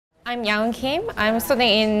I'm Yang Kim. I'm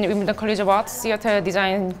studying in Wimbledon College of Arts theater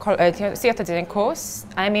design course.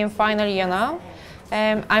 I'm in final year now.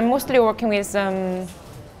 I'm mostly working with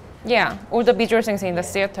all the visual things in the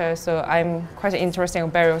theater, so I'm quite interested in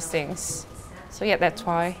various things. So yeah, that's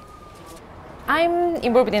why. I'm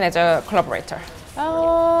involved in as a collaborator.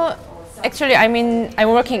 Actually,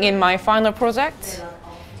 I'm working in my final project.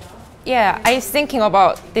 Yeah, I'm thinking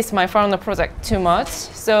about this my final project too much,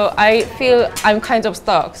 so I feel I'm kind of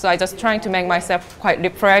stuck. So I just trying to make myself quite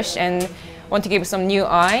refresh and want to give some new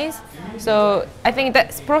eyes. So I think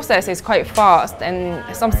that process is quite fast and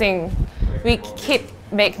something we keep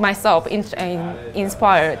make myself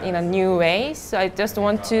inspired in a new way. So I just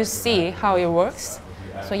want to see how it works.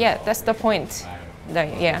 So yeah, that's the point.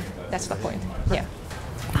 Yeah, that's the point. Yeah.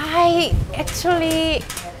 I actually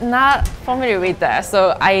not familiar with that,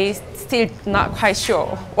 so I still not quite sure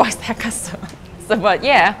what's hackathon. So, but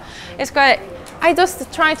yeah, it's quite. I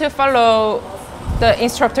just try to follow the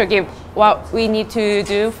instructor give what we need to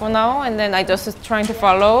do for now, and then I just trying to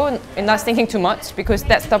follow and not thinking too much because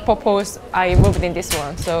that's the purpose I moved in this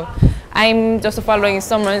one. So I'm just following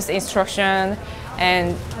someone's instruction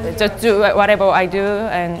and just do whatever I do,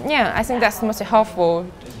 and yeah, I think that's most helpful.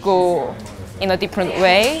 Go in a different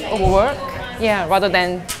way of work, yeah, rather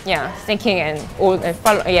than thinking and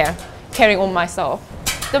follow, carrying on myself.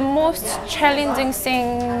 The most challenging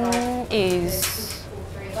thing is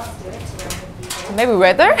maybe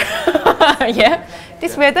weather. Yeah,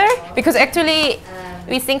 this weather, because actually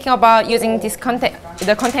we're thinking about using this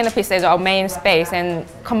the container piece as our main space and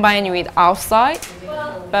combining with outside,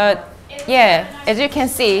 but yeah, as you can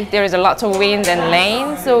see, there is a lot of wind and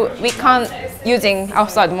rain, so we can't using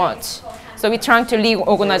outside much. So we're trying to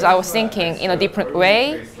reorganize our thinking in a different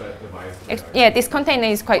way. Yeah, this container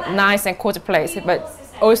is quite nice and cozy place, but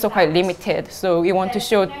also quite limited. So we want to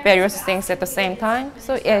show various things at the same time.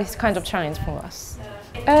 So yeah, it's kind of challenge for us.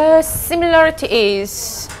 Similarity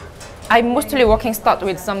is I'm mostly start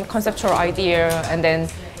with some conceptual idea and then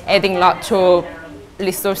adding lots of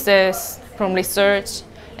resources from research,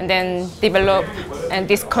 and then develop and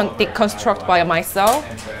deconstruct by myself,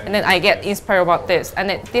 and then I get inspired about this. And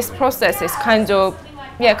this process is kind of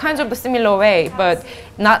the similar way, but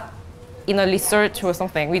not in a research or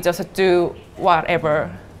something. We just do whatever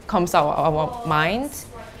comes out of our mind.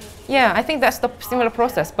 Yeah, I think that's the similar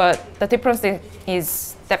process, but the difference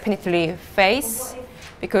is definitely phase,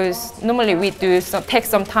 because normally we take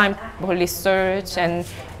some time for research, and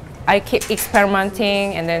I keep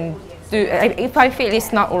experimenting, and then if I feel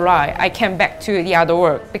it's not alright, I come back to the other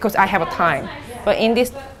work because I have a time. But in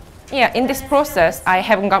this process, I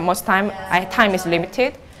haven't got much time. Time is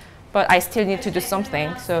limited, but I still need to do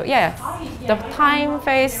something. So yeah, the time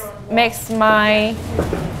phase makes my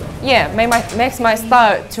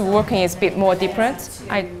style to working is a bit more different.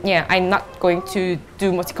 I'm not going to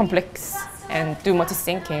do much complex and do much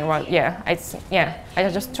thinking. Well, I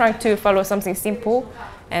just trying to follow something simple,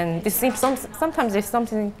 and sometimes it's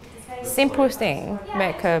something simple thing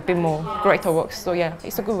make a bit more greater work. So yeah,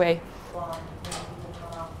 it's a good way.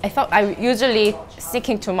 I thought I usually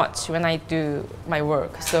thinking too much when I do my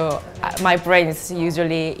work, so my brain is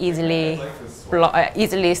usually easily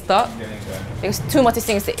stuck because too much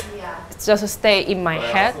things just stay in my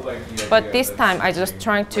head. But this time I just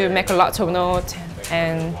trying to make a lot of notes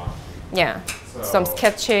and some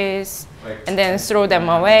sketches, and then throw them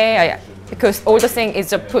away. Because all the thing is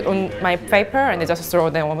just put on my paper and I just throw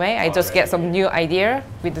them away. I just get some new idea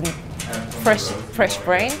with a fresh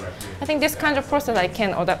brain. I think this kind of process I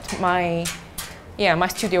can adapt my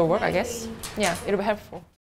studio work, I guess. Yeah, it'll be helpful.